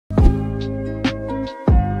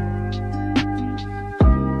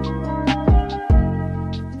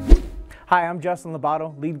Hi, I'm Justin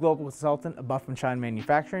Labato, Lead Global Consultant of Buff & Shine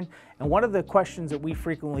Manufacturing, and one of the questions that we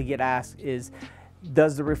frequently get asked is,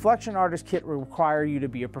 does the Reflection Artist Kit require you to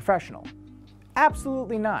be a professional?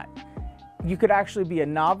 Absolutely not. You could actually be a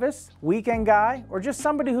novice, weekend guy, or just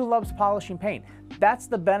somebody who loves polishing paint. That's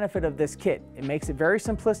the benefit of this kit. It makes it very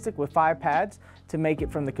simplistic with 5 pads to make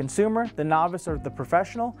it from the consumer, the novice, or the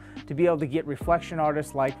professional to be able to get reflection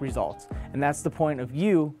artist-like results. And that's the point of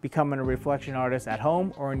you becoming a reflection artist at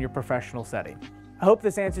home or in your professional setting. I hope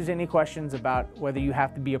this answers any questions about whether you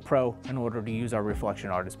have to be a pro in order to use our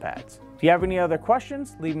reflection artist pads. If you have any other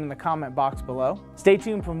questions, leave them in the comment box below. Stay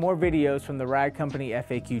tuned for more videos from the Rag Company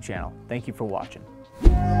FAQ channel. Thank you for watching.